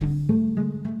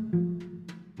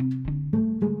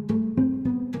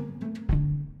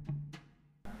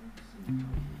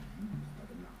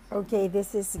Okay,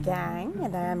 this is Gang,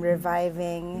 and I am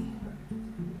reviving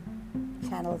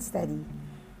Channel Study.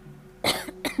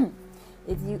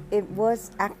 It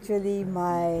was actually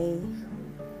my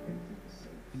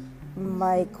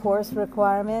course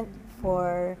requirement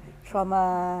for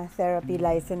trauma therapy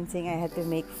licensing. I had to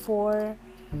make 4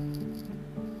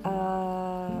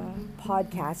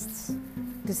 podcasts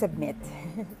to submit.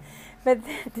 But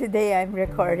today I'm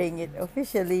recording it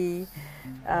officially,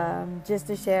 just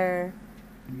to share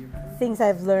things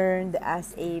I've learned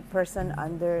as a person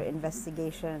under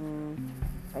investigation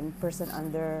and person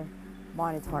under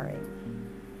monitoring.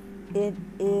 It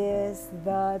is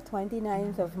the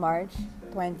 29th of March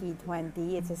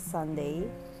 2020. It's a Sunday.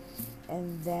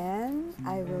 And then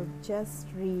I will just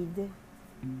read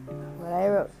what I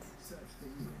wrote.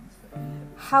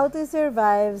 How to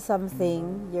survive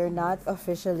something you're not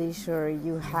officially sure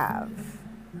you have.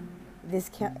 This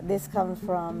comes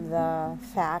from the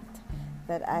fact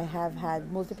that I have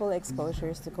had multiple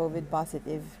exposures to COVID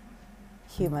positive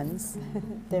humans.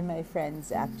 They're my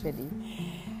friends, actually.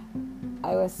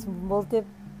 I was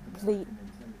multiply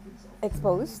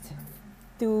exposed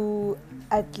to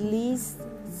at least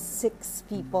 6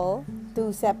 people,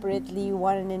 2 separately,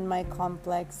 1 in my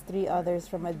complex, 3 others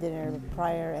from a dinner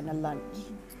prior and a lunch.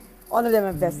 All of them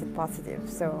have tested positive,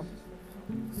 so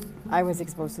I was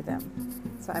exposed to them.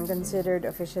 So I'm considered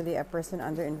officially a person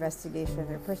under investigation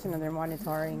or person under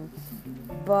monitoring.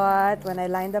 But when I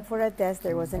lined up for a test,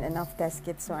 there wasn't enough test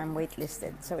kits, so I'm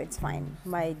waitlisted. So it's fine.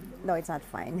 No, it's not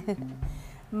fine.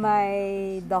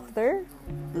 My doctor,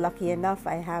 lucky enough,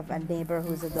 I have a neighbor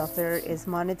who's a doctor, is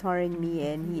monitoring me,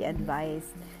 and he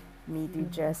advised me to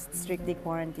just strictly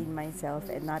quarantine myself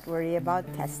and not worry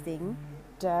about testing.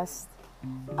 Just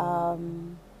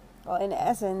well, in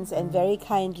essence, and very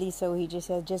kindly, so he just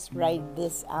said, just ride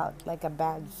this out like a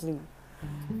bad flu.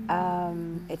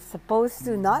 It's supposed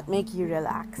to not make you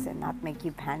relax and not make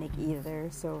you panic either.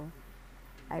 So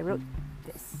I wrote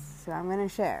this. So I'm going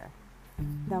to share.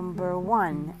 Number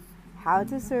 1, how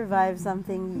to survive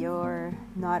something you're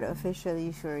not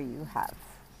officially sure you have.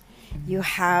 You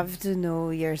have to know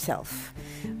yourself.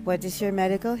 What is your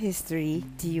medical history?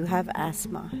 Do you have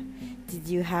asthma? Did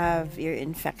you have ear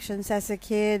infections as a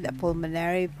kid? A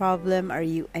pulmonary problem? Are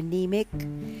you anemic?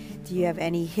 Do you have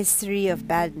any history of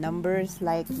bad numbers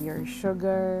like your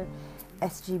sugar,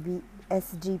 SGPT,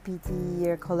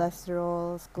 your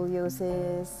cholesterol,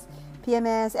 scoliosis,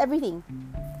 PMS, everything?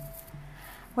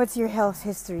 What's your health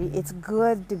history? It's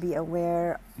good to be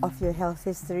aware of your health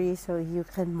history so you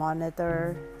can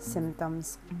monitor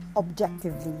symptoms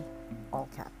objectively, all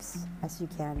caps, as you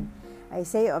can. I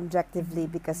say objectively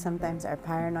because sometimes our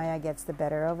paranoia gets the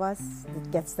better of us,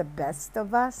 it gets the best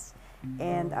of us,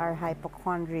 and our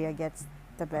hypochondria gets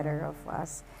the better of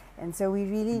us. And so we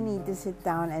really need to sit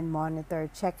down and monitor,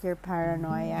 check your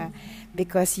paranoia,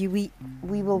 because we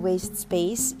will waste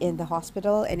space in the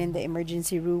hospital and in the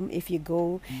emergency room if you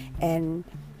go and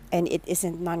it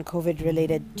isn't non-COVID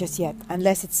related just yet,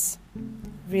 unless it's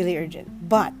really urgent.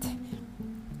 But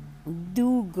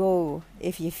do go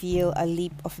if you feel a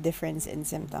leap of difference in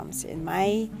symptoms. In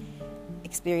my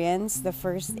experience, the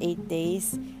first 8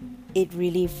 days, it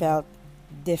really felt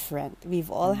different. We've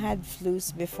all had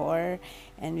flus before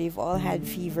and we've all had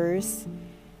fevers,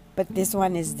 but this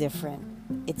one is different.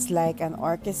 It's like an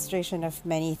orchestration of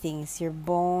many things. Your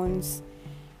bones,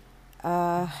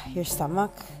 your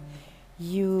stomach.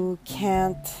 You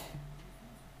can't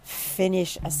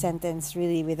finish a sentence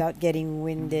really without getting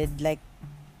winded, like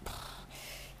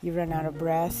you run out of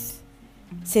breath.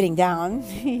 Sitting down,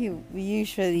 we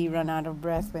usually run out of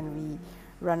breath when we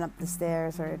run up the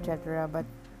stairs or etc. But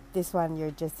this one,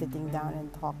 you're just sitting down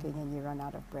and talking and you run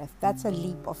out of breath. That's a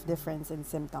leap of difference in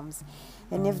symptoms.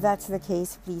 And if that's the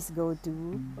case, please go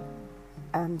to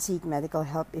seek medical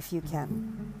help if you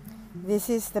can. This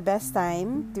is the best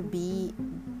time to be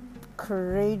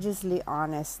courageously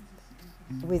honest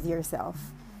with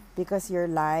yourself, because your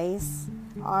lies,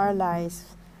 our lies,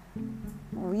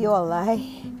 we all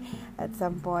lie at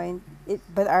some point.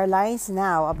 But our lies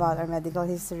now about our medical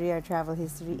history, our travel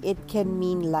history, it can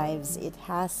mean lives. It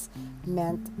has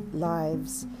meant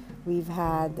lives. We've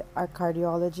had our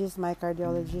cardiologist, my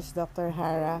cardiologist, Dr.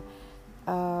 Hara,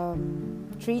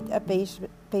 treat a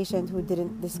patient who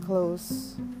didn't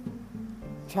disclose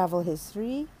travel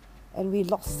history, and we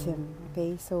lost him.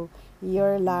 Okay, so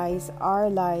your lies, our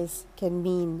lies, can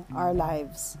mean our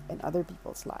lives and other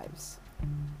people's lives.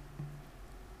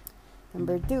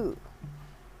 Number 2,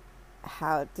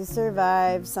 how to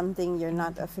survive something you're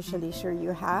not officially sure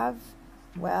you have.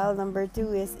 Well, number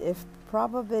 2 is if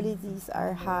probabilities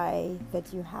are high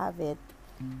that you have it,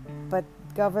 but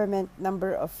government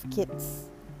number of kits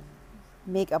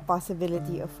make a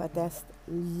possibility of a test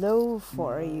low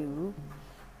for you,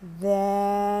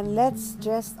 then let's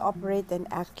just operate and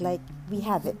act like we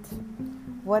have it.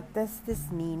 What does this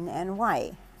mean and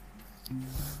why?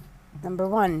 Number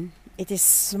one, it is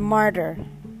smarter,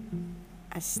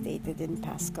 as stated in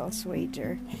Pascal's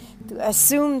wager, to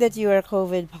assume that you are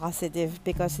COVID positive,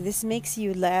 because this makes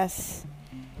you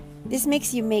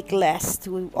make less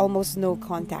to almost no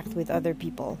contact with other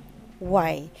people.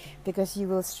 Why? Because you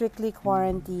will strictly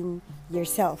quarantine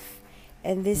yourself.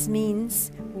 And this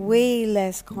means way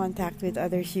less contact with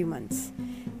other humans.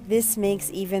 This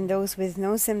makes even those with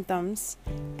no symptoms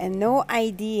and no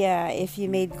idea if you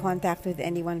made contact with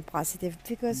anyone positive,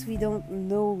 because we don't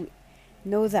know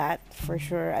that for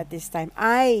sure at this time.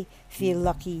 I feel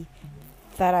lucky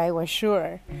that I was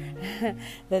sure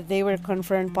that they were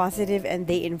confirmed positive, and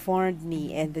they informed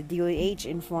me, and the DOH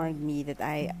informed me that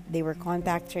they were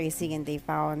contact tracing, and they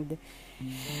found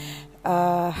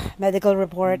medical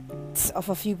reports of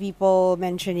a few people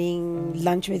mentioning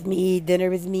lunch with me, dinner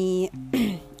with me,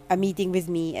 a meeting with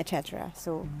me, etc.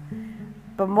 So,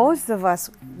 but most of us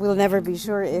will never be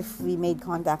sure if we made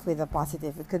contact with a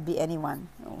positive. It could be anyone.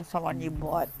 Someone you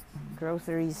bought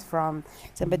groceries from,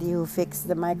 somebody who fixed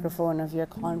the microphone of your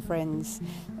conference.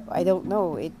 I don't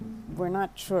know. We're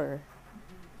not sure.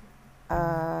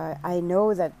 I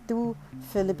know that 2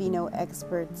 Filipino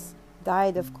experts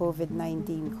died of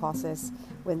COVID-19 causes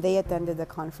when they attended a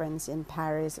conference in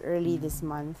Paris early this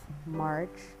month,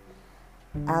 March.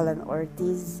 Alan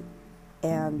Ortiz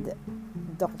and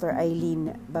Dr.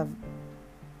 Eileen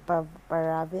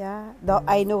Paravia.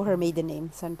 I know her maiden name,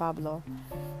 San Pablo.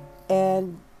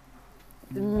 And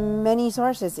many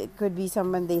sources. It could be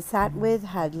someone they sat with,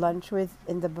 had lunch with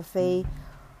in the buffet,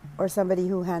 or somebody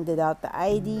who handed out the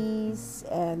IDs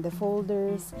and the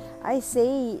folders. I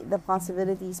say the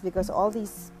possibilities because all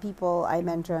these people I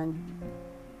mentioned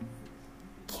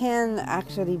can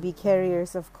actually be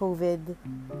carriers of COVID,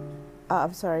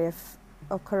 of the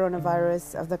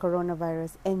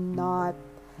coronavirus, and not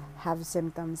have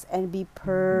symptoms and be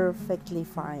perfectly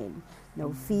fine.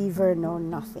 No fever, no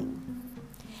nothing.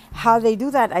 How they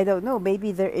do that, I don't know.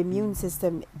 Maybe their immune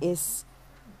system is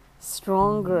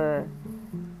stronger.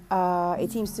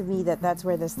 It seems to me that that's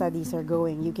where the studies are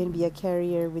going. You can be a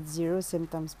carrier with 0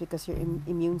 symptoms because your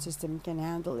immune system can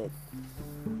handle it.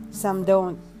 Some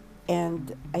don't.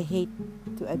 And I hate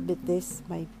to admit this.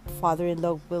 My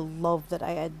father-in-law will love that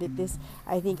I admit this.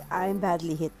 I think I'm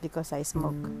badly hit because I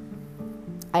smoke.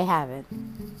 I haven't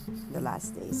the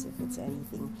last days, if it's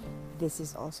anything. This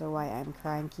is also why I'm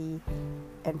cranky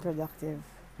and productive.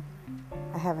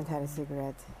 I haven't had a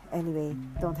cigarette. Anyway,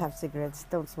 don't have cigarettes,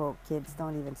 don't smoke, kids,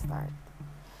 don't even start.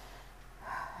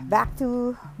 Back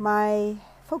to my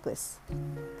focus.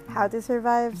 How to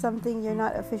survive something you're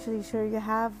not officially sure you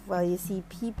have? Well, you see,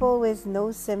 people with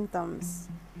no symptoms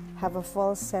have a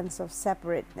false sense of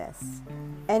separateness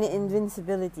and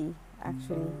invincibility,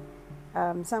 actually.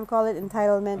 Some call it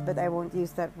entitlement, but I won't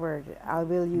use that word. I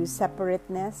will use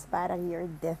separateness. Parang you're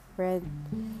different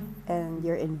and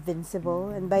you're invincible.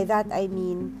 And by that I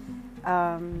mean,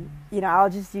 I'll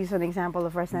just use an example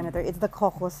of our senator. It's the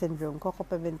Coco syndrome. Coco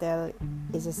Pimentel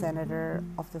is a senator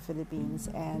of the Philippines,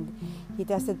 and he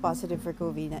tested positive for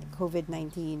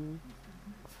COVID-19,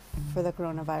 for the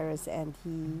coronavirus, and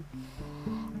he,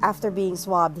 after being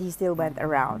swabbed, he still went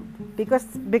around.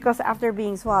 Because after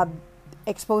being swabbed,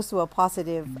 exposed to a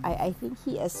positive, I think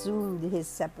he assumed his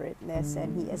separateness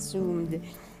and he assumed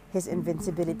his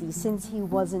invincibility since he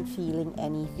wasn't feeling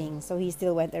anything. So he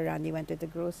still went around. He went to the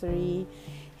grocery.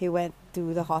 He went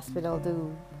to the hospital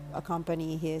to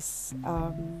accompany his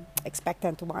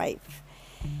expectant wife.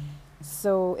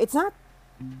 So it's not,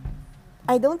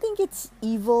 I don't think it's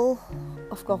evil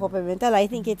of Coco Pimentel. I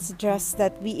think it's just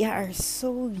that we are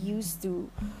so used to,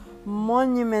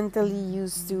 monumentally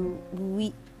used to,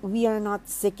 we are not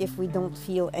sick if we don't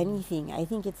feel anything. I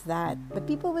think it's that. But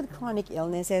people with chronic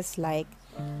illnesses like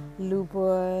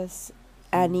lupus,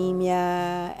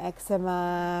 anemia,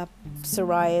 eczema,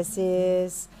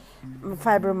 psoriasis,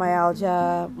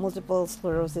 fibromyalgia, multiple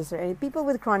sclerosis, or any people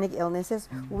with chronic illnesses,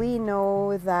 we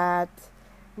know that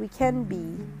we can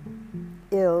be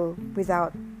ill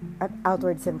without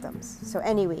outward symptoms. So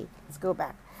anyway, let's go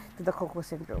back to the Coco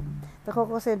syndrome. The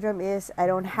Coco syndrome is, I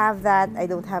don't have that, I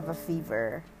don't have a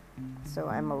fever, so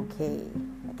I'm okay.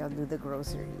 I can do the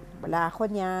grocery. Wala ako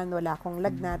niyan, wala akong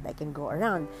lagnat, I can go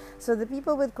around. So the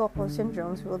people with Coco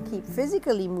syndromes will keep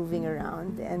physically moving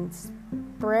around and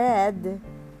spread.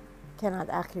 Cannot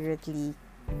accurately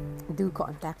do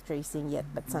contact tracing yet,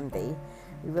 but someday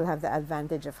we will have the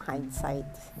advantage of hindsight,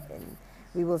 and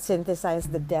we will synthesize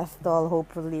the death toll.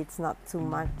 Hopefully it's not too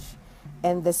much,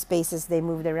 and the spaces they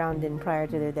moved around in prior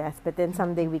to their death. But then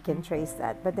someday we can trace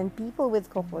that. But then people with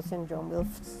Coco syndrome will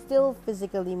still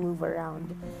physically move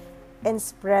around and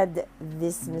spread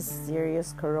this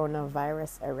mysterious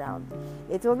coronavirus around.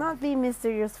 It will not be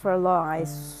mysterious for long. I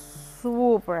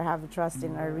super have trust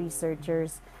in our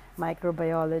researchers,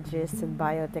 microbiologists and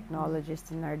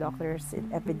biotechnologists, and our doctors,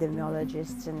 and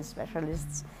epidemiologists and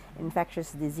specialists,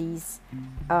 infectious disease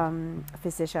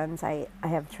physicians. I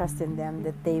have trust in them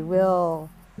that they will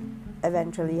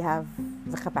eventually have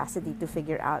the capacity to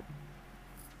figure out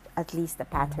at least a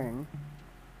pattern.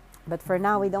 But for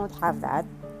now, we don't have that.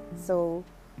 So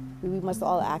we must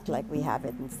all act like we have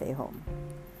it and stay home.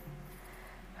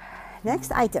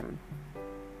 Next item.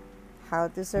 How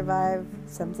to survive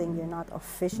something you're not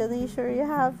officially sure you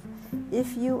have.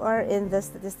 If you are in the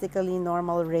statistically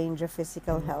normal range of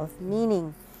physical health,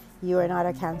 meaning you are not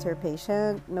a cancer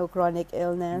patient, no chronic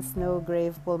illness, no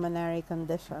grave pulmonary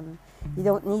condition, you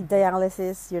don't need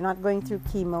dialysis, you're not going through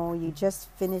chemo, you just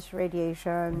finished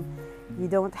radiation, you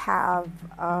don't have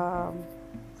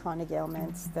chronic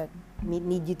ailments that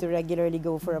need you to regularly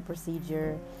go for a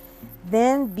procedure,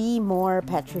 then be more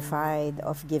petrified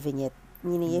of giving it.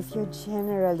 Meaning, if you're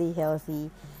generally healthy,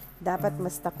 dapat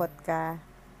mas takot ka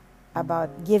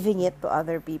about giving it to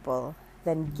other people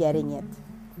than getting it.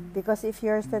 Because if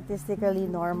you're statistically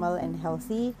normal and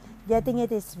healthy, getting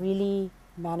it is really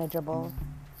manageable.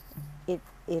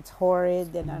 It's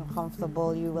horrid and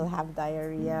uncomfortable. You will have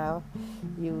diarrhea.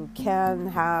 You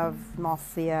can have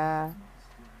nausea,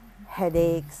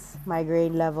 headaches,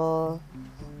 migraine level,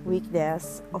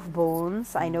 weakness of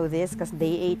bones. I know this because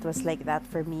day 8 was like that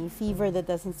for me. Fever that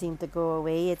doesn't seem to go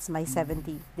away. It's my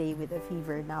 17th day with a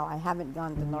fever now. I haven't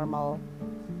gone to normal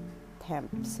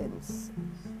temp since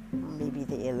maybe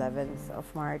the 11th of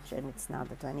March, and it's now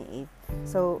the 28th.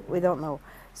 So we don't know.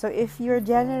 So if you're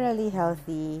generally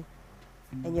healthy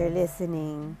and you're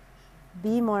listening,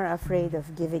 be more afraid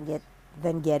of giving it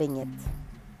than getting it.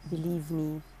 Believe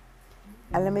me.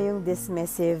 Alam mo yung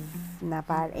dismissive na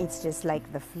parang it's just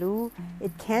like the flu.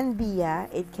 It can be,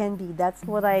 it can be. That's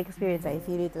what I experienced. I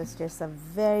feel it was just a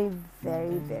very,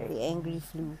 very, very angry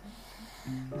flu.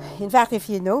 In fact, if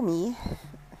you know me,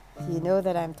 you know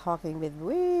that I'm talking with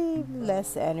way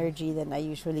less energy than I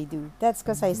usually do. That's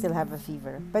because I still have a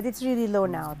fever. But it's really low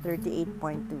now,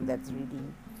 38.2. That's really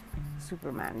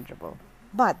super manageable.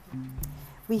 But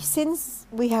since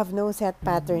we have no set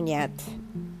pattern yet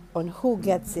on who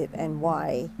gets it and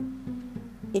why,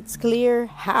 it's clear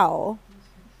how.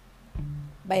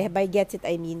 By gets it,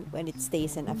 I mean when it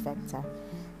stays and affects.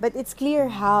 But it's clear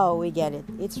how we get it.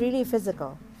 It's really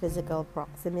physical. Physical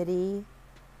proximity,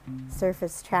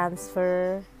 surface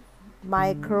transfer,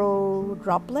 micro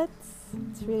droplets.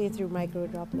 It's really through micro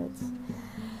droplets.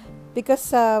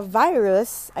 Because a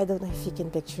virus, I don't know if you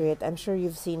can picture it. I'm sure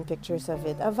you've seen pictures of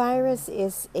it. A virus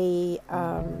is a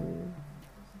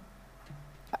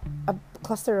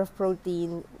cluster of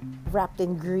protein wrapped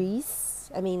in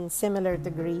grease. I mean, similar to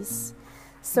grease.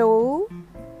 So,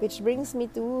 which brings me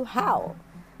to how?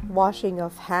 Washing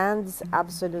of hands,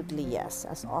 absolutely yes,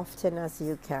 as often as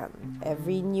you can.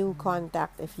 Every new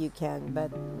contact if you can,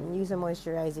 but use a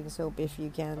moisturizing soap if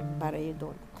you can, para you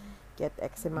don't get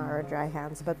eczema or dry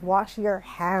hands. But wash your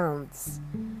hands.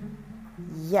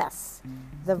 Yes,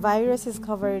 the virus is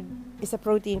a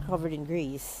protein covered in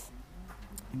grease.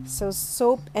 So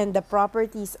soap and the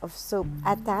properties of soap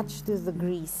attach to the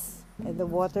grease, and the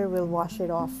water will wash it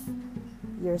off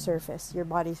your surface, your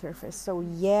body surface. So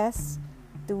yes,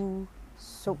 to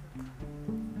soap.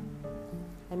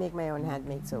 I make my own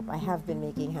handmade soap. I have been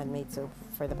making handmade soap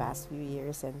for the past few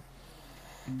years, and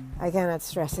I cannot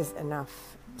stress this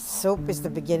enough. Soap is the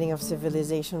beginning of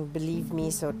civilization, believe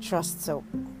me, so trust soap.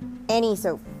 Any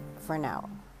soap for now.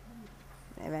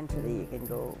 Eventually you can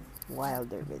go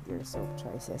wilder with your soap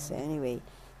choices. Anyway,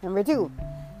 number 2,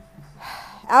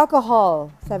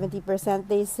 alcohol. 70%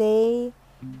 they say.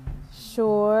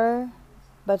 Sure.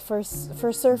 But for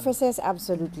surfaces,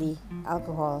 absolutely.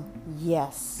 Alcohol,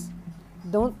 yes.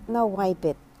 Don't now wipe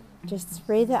it. Just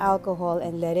spray the alcohol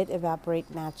and let it evaporate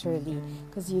naturally,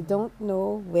 because you don't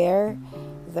know where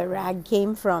the rag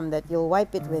came from that you'll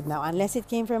wipe it with now. Unless it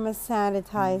came from a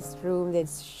sanitized room, then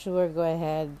sure, go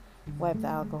ahead, wipe the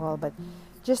alcohol. But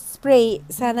just spray.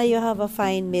 Sana you have a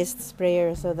fine mist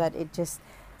sprayer so that it just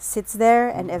sits there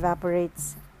and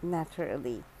evaporates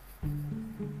naturally.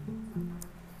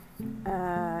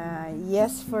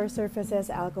 Yes, for surfaces,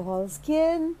 alcohol.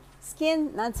 Skin,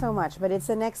 not so much, but it's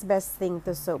the next best thing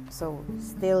to soap. So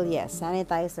still, yes,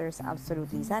 sanitizers,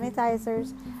 absolutely.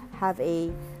 Sanitizers have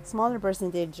a smaller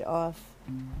percentage of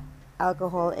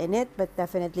alcohol in it, but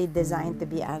definitely designed to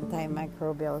be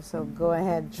antimicrobial. So go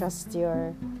ahead, trust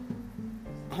your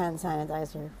hand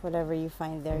sanitizer, whatever you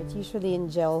find there. It's usually in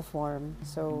gel form.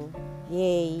 So,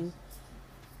 yay.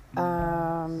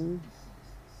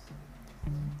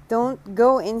 Don't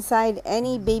go inside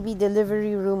any baby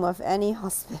delivery room of any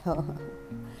hospital.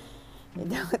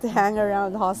 Don't hang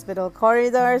around hospital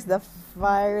corridors. The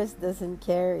virus doesn't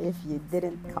care if you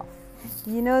didn't cough.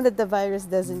 Do you know that the virus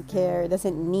doesn't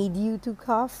need you to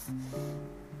cough?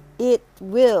 It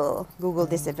will. Google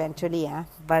this eventually,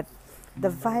 but the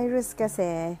virus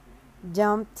kasi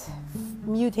jumped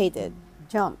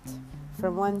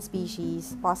from one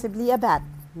species, possibly a bat,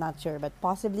 not sure, but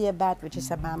possibly a bat, which is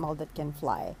a mammal that can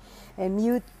fly, and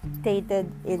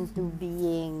mutated into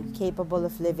being capable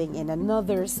of living in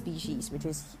another species, which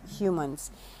is humans.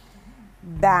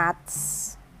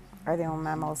 Bats are the only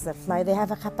mammals that fly. They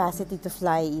have a capacity to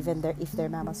fly even if they're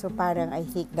mammals. So parang I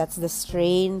think that's the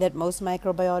strain that most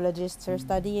microbiologists are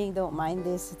studying. Don't mind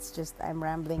this. It's just I'm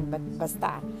rambling, but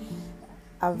basta.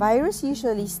 A virus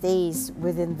usually stays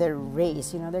within their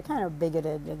race. They're kind of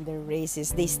bigoted in their races.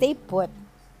 They stay put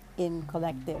in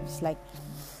collectives like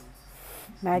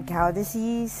mad cow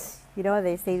disease.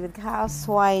 They stayed with cows,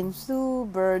 swine flu,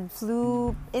 bird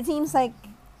flu. It seems like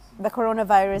the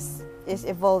coronavirus is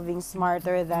evolving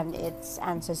smarter than its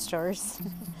ancestors,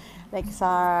 like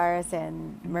SARS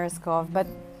and MERS-CoV. But,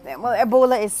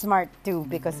 Ebola is smart too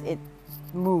because it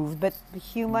moved. But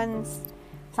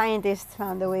scientists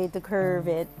found a way to curb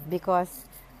it because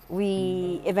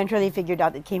we eventually figured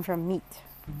out it came from meat.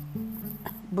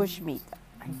 Bush meat,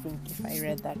 I think, if I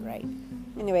read that right.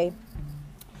 Anyway,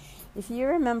 if you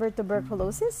remember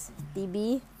tuberculosis,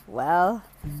 TB, well,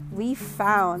 we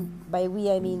found, by we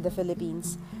I mean the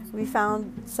Philippines, we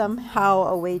found somehow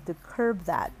a way to curb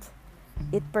that.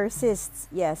 It persists.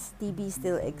 Yes, TB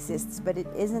still exists, but it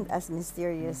isn't as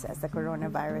mysterious as the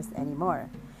coronavirus anymore.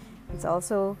 It's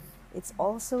also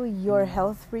your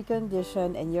health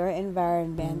precondition and your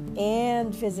environment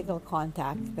and physical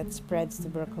contact that spreads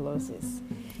tuberculosis.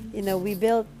 We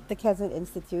built the Quezon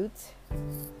Institute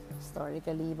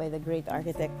historically by the great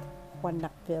architect Juan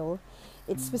Nakpil.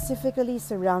 It's specifically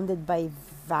surrounded by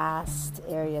vast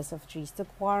areas of trees to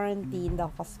quarantine the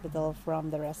hospital from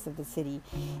the rest of the city.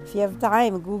 If you have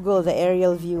time, Google the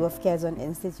aerial view of Quezon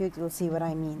Institute. You'll see what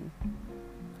I mean.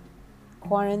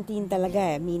 Quarantine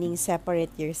talaga, meaning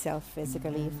separate yourself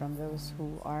physically from those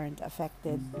who aren't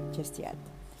affected just yet.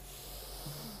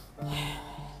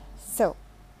 So,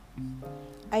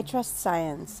 I trust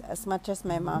science as much as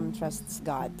my mom trusts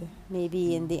God.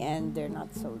 Maybe in the end, they're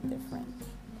not so different.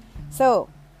 So,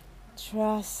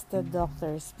 trust the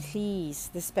doctors, please.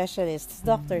 The specialists.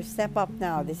 Doctors, step up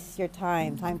now. This is your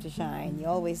time to shine.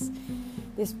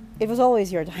 It was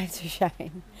always your time to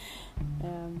shine.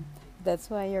 That's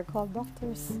why you're called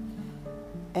doctors.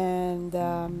 And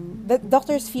the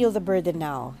doctors feel the burden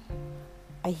now.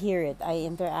 I hear it. I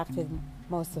interact with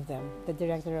most of them. The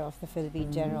director of the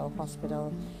Philippine General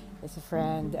Hospital is a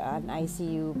friend. An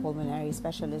ICU pulmonary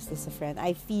specialist is a friend.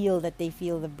 I feel that they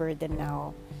feel the burden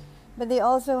now. But they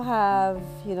also have,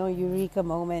 eureka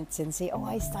moments and say,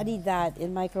 I studied that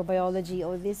in microbiology.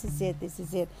 Oh, this is it. This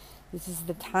is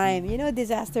the time.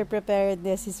 Disaster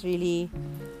preparedness is really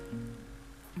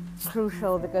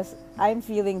crucial because I'm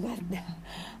feeling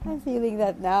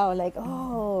that now. Like,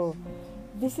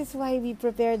 this is why we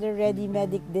prepared the Ready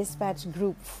Medic Dispatch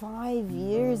group 5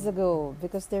 years ago,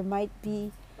 because there might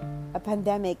be a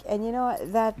pandemic. And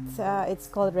that it's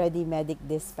called Ready Medic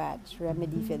Dispatch,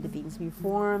 Remedy Philippines. We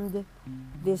formed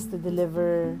this to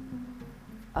deliver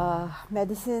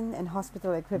medicine and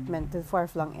hospital equipment to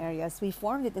far-flung areas. We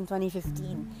formed it in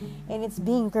 2015 and it's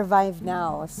being revived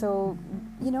now. So,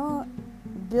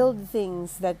 build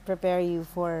things that prepare you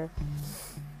for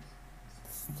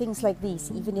things like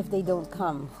these, even if they don't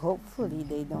come. Hopefully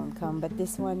they don't come, but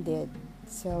this one did.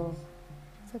 So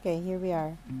it's okay, here we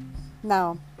are.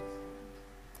 Now,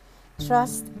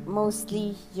 trust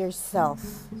mostly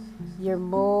yourself, your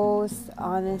most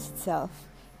honest self.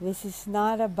 This is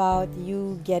not about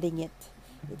you getting it.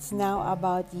 It's now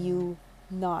about you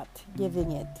not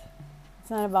giving it. It's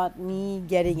not about me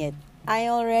getting it. I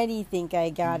already think I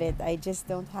got it. I just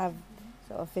don't have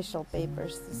the official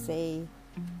papers to say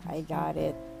I got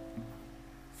it.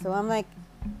 So I'm like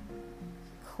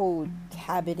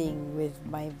cohabiting with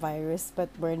my virus, but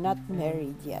we're not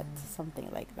married yet.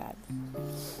 Something like that.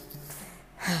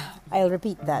 I'll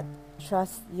repeat that.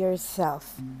 Trust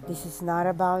yourself. This is not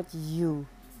about you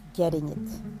getting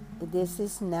it. This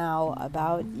is now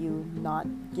about you not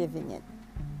giving it.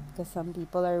 Because some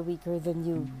people are weaker than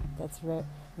you. That's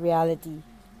reality.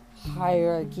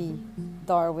 hierarchy.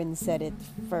 Darwin said it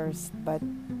first, but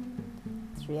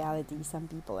it's reality. Some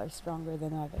people are stronger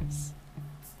than others.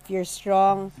 If you're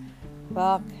strong,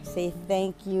 rock, say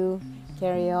thank you,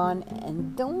 carry on,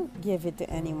 and don't give it to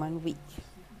anyone weak.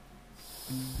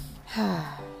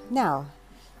 Now,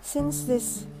 since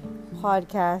this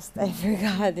podcast, I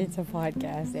forgot it's a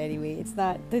podcast anyway. It's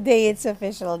not, today it's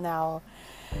official now.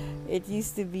 It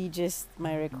used to be just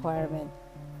my requirement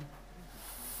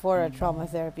for a trauma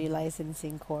therapy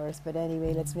licensing course. But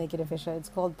anyway, let's make it official. It's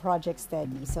called Project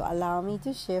Steady. So allow me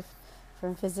to shift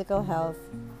from physical health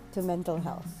to mental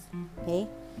health. Okay?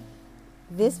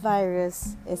 This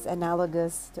virus is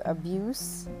analogous to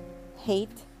abuse,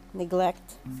 hate,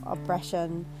 neglect,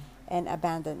 oppression, and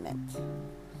abandonment.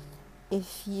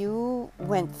 If you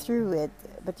went through it,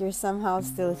 but you're somehow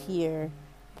still here,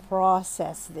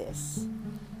 process this.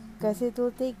 Because it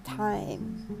will take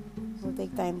time. It will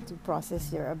take time to process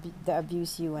the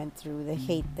abuse you went through, the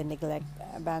hate, the neglect,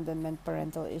 abandonment,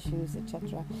 parental issues,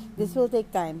 etc. This will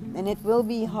take time, and it will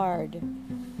be hard.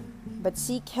 But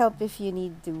seek help if you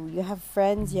need to. You have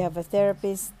friends, you have a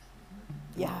therapist,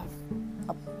 you have,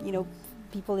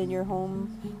 people in your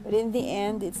home. But in the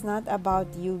end, it's not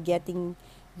about you getting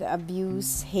the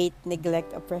abuse, hate,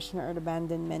 neglect, oppression, or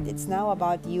abandonment. It's now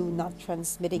about you not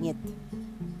transmitting it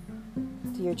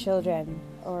to your children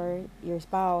or your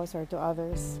spouse or to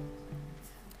others.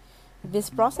 This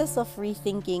process of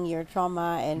rethinking your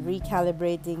trauma and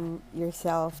recalibrating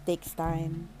yourself takes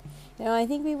time. I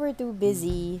think we were too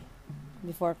busy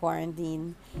before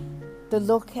quarantine to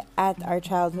look at our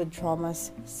childhood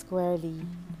traumas squarely.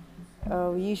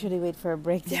 We usually wait for a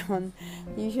breakdown.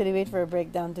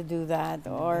 To do that,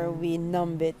 or we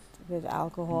numb it with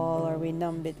alcohol, or we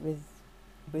numb it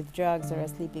with drugs or a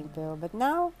sleeping pill. But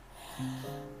now,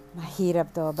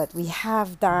 mahirap to, but we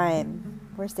have time.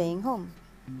 We're staying home.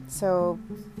 So,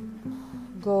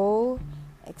 go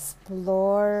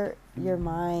explore your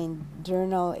mind.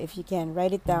 Journal if you can.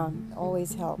 Write it down.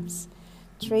 Always helps.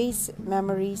 Trace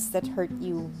memories that hurt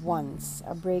you once.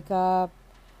 A breakup,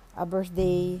 a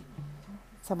birthday,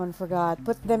 someone forgot.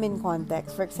 Put them in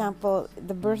context. For example,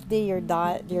 the birthday your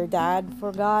dad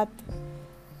forgot.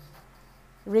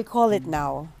 Recall it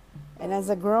now. And as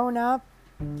a grown-up,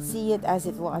 see it as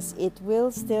it was. It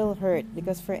will still hurt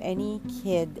because for any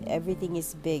kid, everything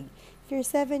is big. If you're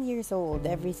 7 years old,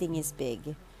 everything is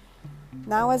big.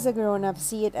 Now as a grown-up,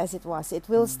 see it as it was. It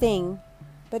will sting,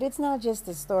 but it's not just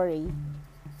a story.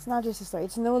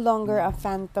 It's no longer a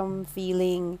phantom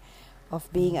feeling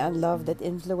of being unloved that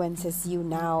influences you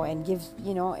now and gives,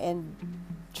 and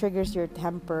triggers your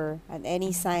temper and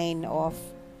any sign of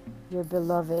your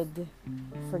beloved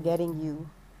forgetting you.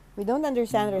 We don't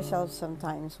understand ourselves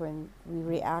sometimes when we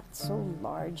react so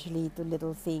largely to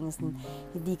little things.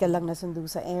 Hindi ka lang nasundo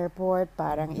sa airport,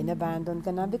 parang inabandon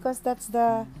ka na, because that's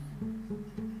the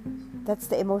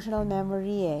emotional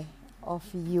memory of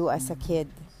you as a kid.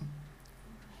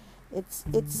 It's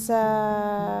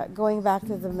going back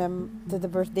to the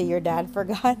birthday your dad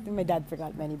forgot. My dad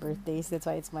forgot many birthdays. That's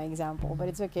why it's my example. But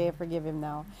it's okay. I forgive him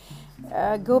now.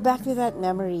 Go back to that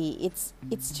memory. It's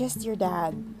just your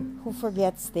dad who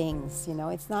forgets things.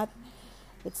 It's not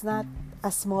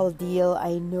a small deal.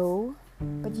 I know,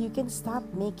 but you can stop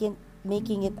making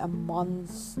it a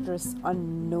monstrous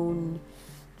unknown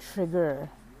trigger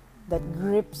that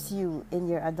grips you in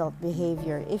your adult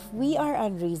behavior. If we are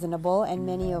unreasonable, and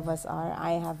many of us are,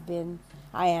 I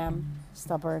am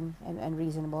stubborn and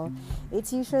unreasonable,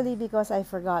 it's usually because I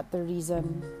forgot the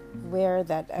reason where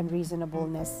that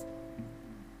unreasonableness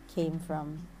came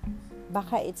from.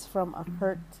 Baka it's from a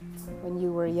hurt when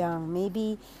you were young.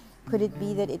 Maybe could it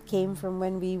be that it came from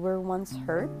when we were once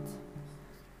hurt?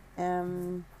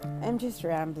 I'm just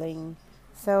rambling.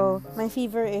 So my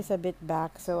fever is a bit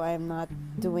back, so I'm not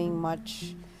doing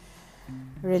much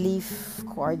relief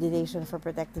coordination for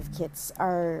protective kits.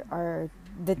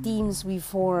 The teams we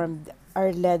formed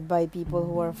are led by people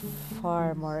who are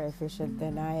far more efficient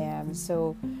than I am.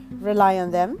 So rely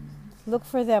on them. Look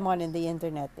for them on the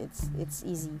internet. It's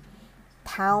easy.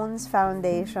 Towns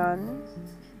Foundation,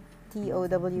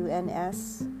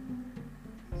 TOWNS.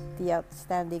 The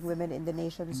Outstanding Women in the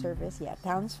Nation Service. Yeah,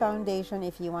 Towns Foundation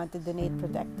if you want to donate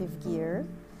protective gear.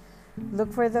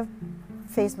 Look for the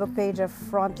Facebook page of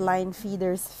Frontline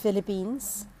Feeders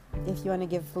Philippines if you want to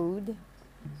give food.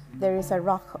 There is a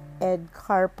Rock Ed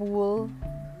Carpool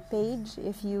page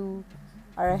if you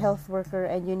are a health worker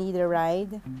and you need a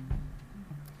ride.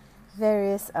 There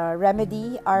is a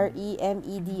Remedy,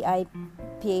 REMEDIPHL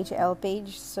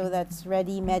page, so that's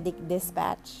Ready Medic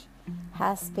Dispatch.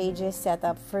 Has pages set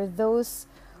up for those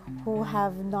who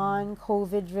have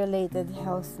non-COVID related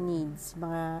health needs.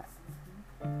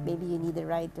 Maybe you need a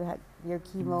ride to have your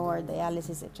chemo or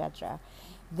dialysis, etc.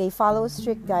 They follow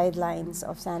strict guidelines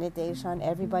of sanitation.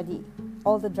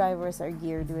 All the drivers are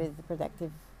geared with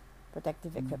protective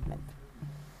equipment.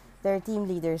 There are team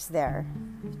leaders there.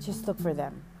 Just look for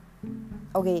them.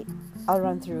 Okay, I'll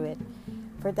run through it.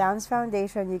 For Towns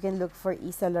Foundation, you can look for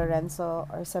Isa Lorenzo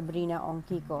or Sabrina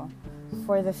Ongkiko.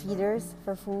 For the feeders,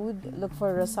 for food, look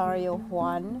for Rosario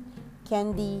Juan,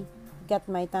 Candy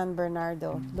Gatmaitan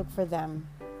Bernardo. Look for them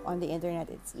on the internet.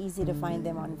 It's easy to find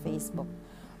them on Facebook.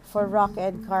 For Rock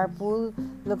Ed Carpool,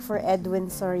 look for Edwin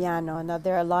Soriano. Now,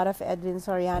 there are a lot of Edwin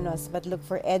Sorianos, but look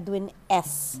for Edwin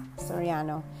S.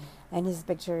 Soriano. And his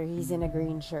picture, he's in a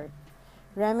green shirt.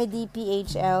 Remedy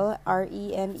PHL,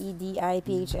 REMEDI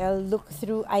PHL. Look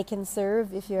through I Can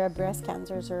Serve if you're a breast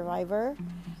cancer survivor.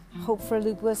 Hope for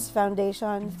Lupus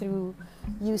Foundation through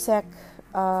USEC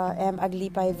M.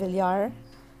 Aglipay Villar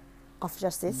of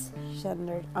Justice. She's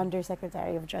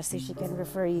Undersecretary of Justice. She can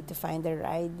refer you to find a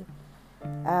ride.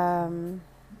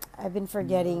 I've been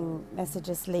forgetting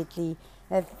messages lately.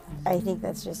 I think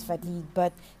that's just fatigue.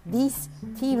 But these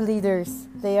team leaders,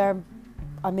 they are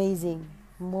amazing.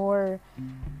 More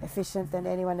efficient than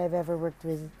anyone I've ever worked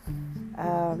with.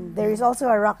 There is also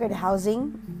a Rocket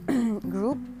Housing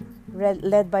group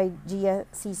led by Gia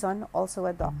Season, also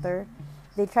a doctor.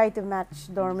 They try to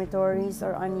match dormitories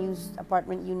or unused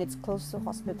apartment units close to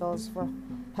hospitals for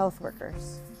health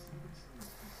workers.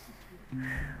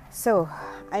 So,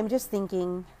 I'm just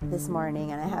thinking this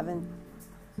morning, and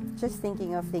just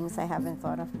thinking of things I haven't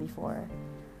thought of before.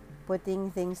 Putting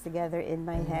things together in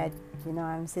my head.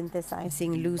 I'm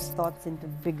synthesizing loose thoughts into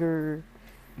bigger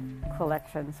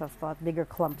collections of thought, bigger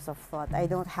clumps of thought. I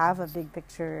don't have a big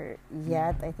picture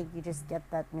yet. I think you just get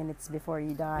that minutes before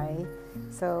you die.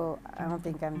 So I don't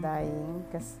think I'm dying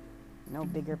because no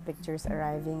bigger pictures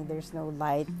arriving. There's no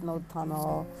light, no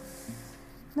tunnel,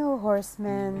 no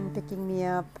horsemen picking me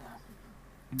up.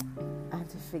 I have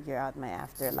to figure out my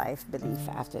afterlife belief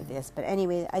after this. But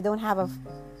anyway, I don't have a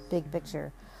big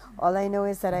picture. All I know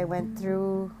is that I went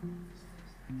through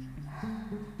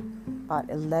about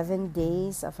 11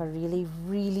 days of a really,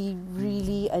 really,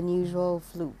 really unusual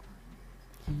flu.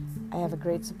 I have a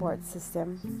great support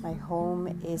system. My home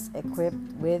is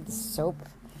equipped with soap.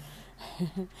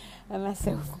 I'm a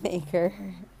soap maker.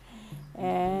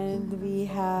 And we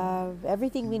have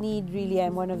everything we need, really.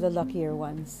 I'm one of the luckier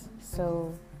ones.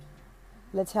 So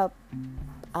let's help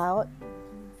out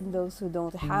those who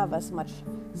don't have as much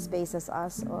space as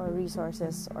us, or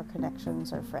resources, or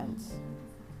connections, or friends.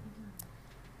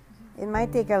 It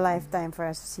might take a lifetime for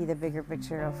us to see the bigger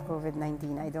picture of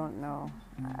COVID-19. I don't know.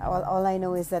 All I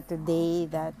know is that today,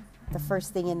 that the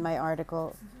first thing in my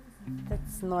article, that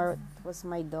snort was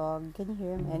my dog. Can you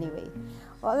hear him? Anyway,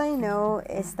 all I know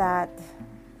is that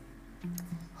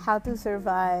how to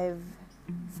survive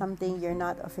something you're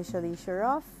not officially sure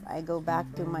of. I go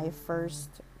back to my first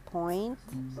point,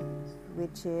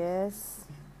 which is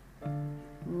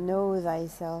know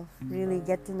thyself. Really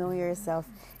get to know yourself.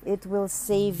 It will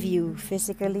save you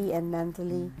physically and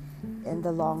mentally in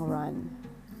the long run.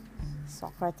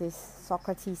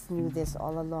 Socrates knew this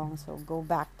all along, so go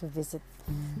back to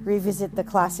revisit the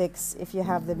classics if you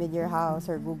have them in your house,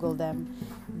 or Google them.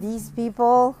 These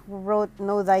people who wrote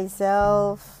Know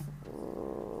Thyself,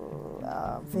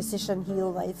 Physician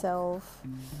Heal Thyself,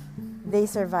 they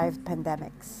survived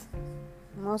pandemics.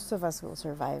 Most of us will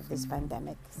survive this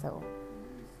pandemic, so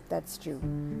that's true.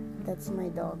 That's my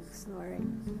dog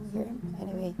snoring. Hear him?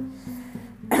 Anyway,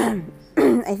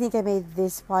 I think I made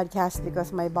this podcast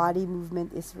because my body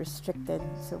movement is restricted,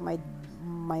 so my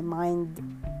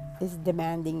mind is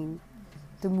demanding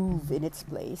to move in its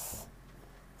place.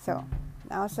 So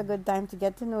now it's a good time to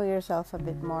get to know yourself a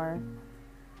bit more,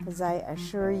 because I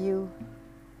assure you,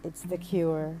 it's the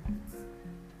cure.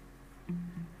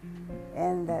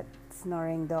 And that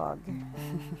snoring dog.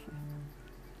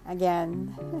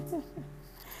 Again,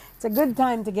 it's a good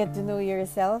time to get to know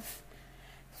yourself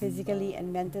physically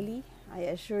and mentally. I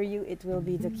assure you it will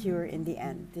be the cure in the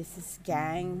end. This is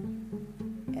Gang,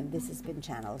 and this has been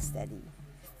Channel Steady.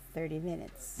 30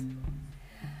 minutes.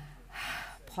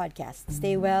 Podcast.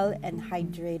 Stay well and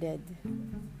hydrated.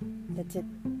 That's it.